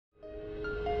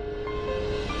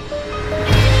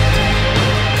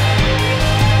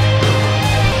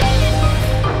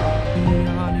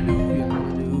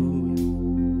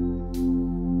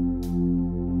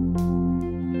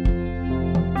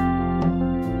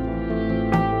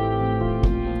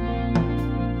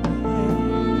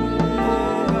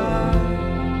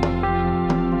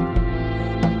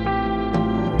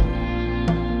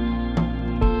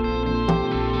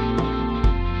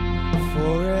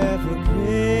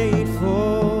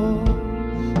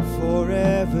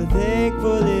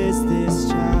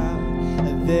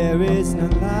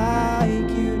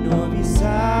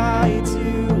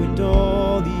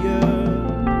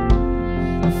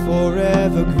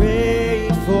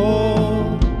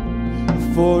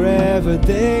Forever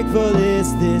thankful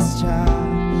is this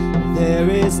child. There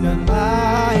is none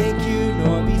like you,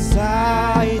 nor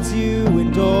besides you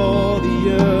in all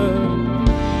the earth.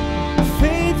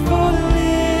 Faithful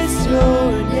is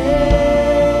your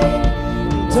name,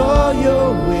 and all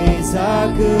your ways are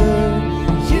good.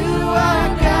 You are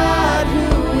God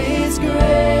who is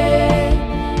great,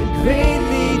 and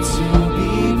greatly to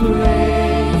be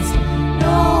praised.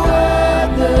 No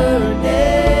other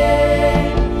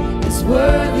name is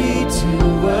worthy to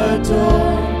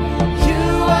adore. You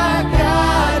are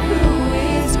God who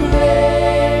is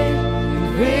great, and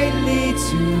greatly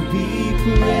to be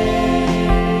praised.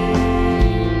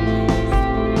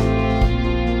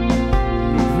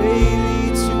 Greatly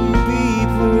to be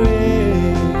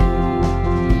praised.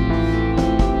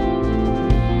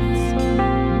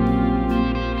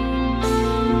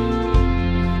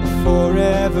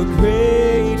 Forever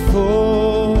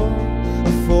grateful,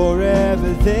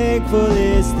 forever thankful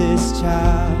is this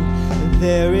child.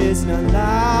 There is none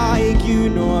like you,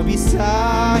 nor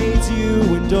besides you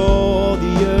in all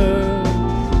the earth.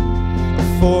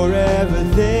 Forever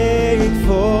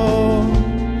thankful,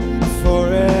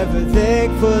 forever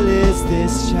thankful is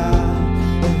this child.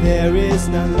 There is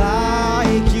none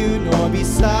like you, nor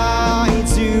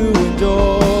besides you in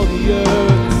all the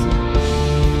earth.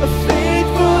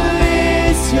 Faithful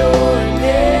is your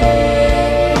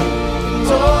name, and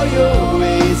all your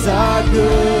ways are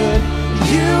good.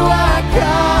 You are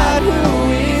God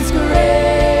who is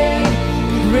great,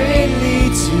 greatly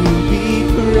to be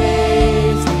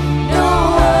praised. No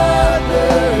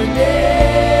other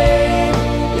name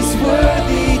is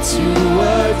worthy to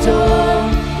adore.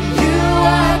 You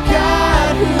are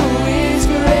God who is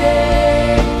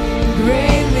great,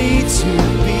 greatly to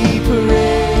be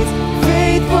praised.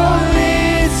 Faithful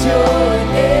is your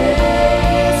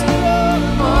name,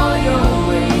 all your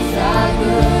ways are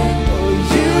good.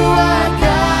 You are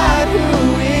God who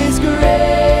is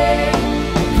great,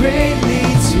 greatly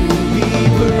to be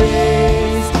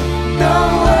praised. No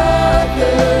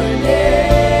other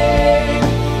name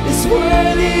is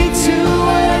worthy to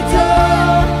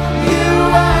adore. You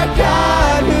are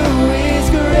God who is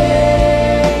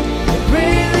great,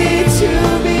 greatly to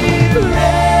be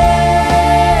praised.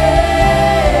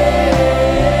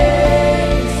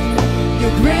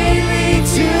 You're greatly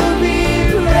to be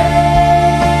praised.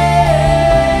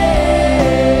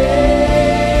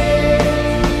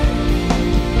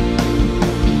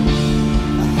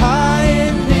 High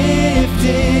and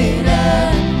lifted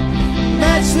up,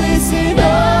 matchless in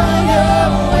all your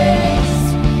ways,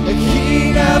 a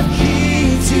King of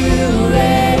kings to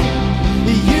reign.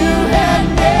 You have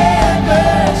never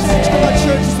changed. Come on,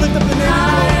 church, just lift up the name.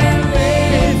 High and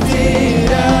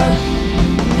lifted up,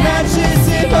 matchless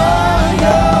in all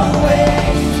your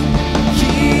ways,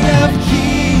 King of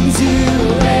kings to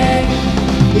reign.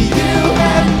 You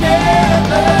have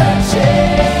never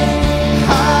changed.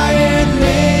 High and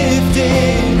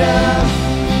lifted up,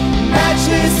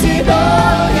 matchless in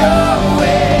all your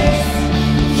ways,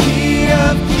 King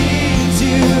of kings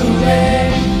to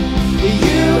reign.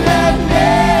 You have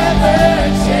never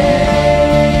changed.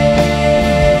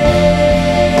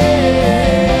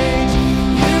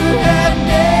 You have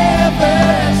never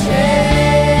changed.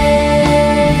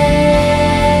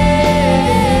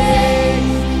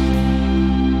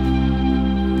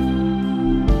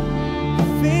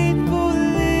 Faithful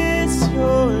is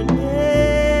your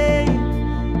name,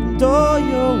 and all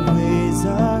your ways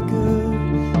are good.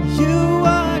 You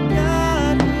are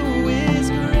God who is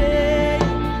great,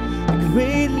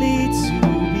 greatly to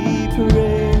be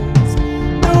praised.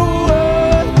 No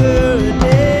other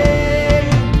name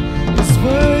is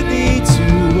worthy to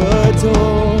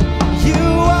adore. You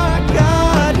are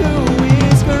God who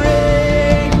is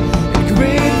great, and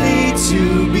greatly to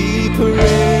be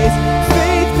praised.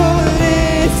 Faithful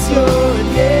is your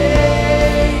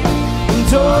name, and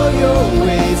all your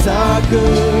ways are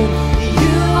good.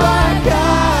 You are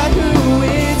God who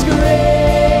is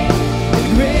great, and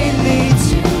greatly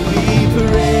to be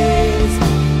praised.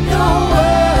 No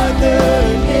other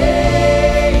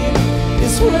name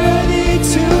is worthy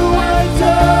to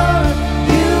adore.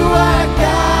 You are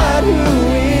God who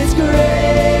is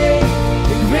great,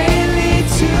 and greatly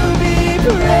to be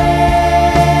praised.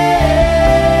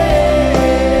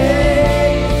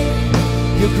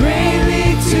 You're greatly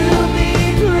to be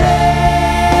praised.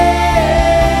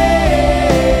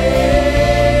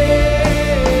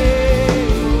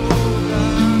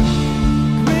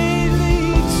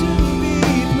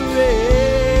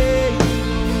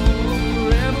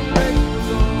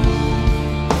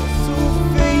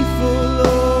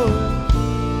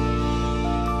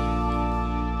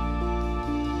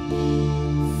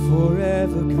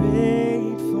 Forever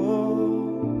grateful,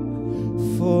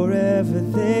 forever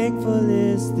thankful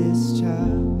is this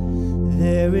child.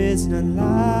 There is none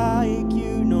like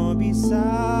you, nor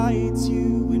besides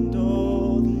you in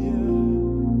all the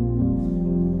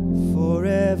earth.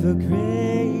 Forever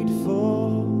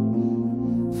grateful,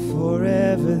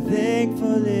 forever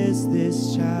thankful is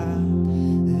this child.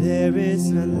 There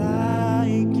is none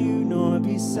like you, nor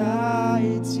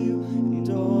besides you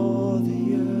in all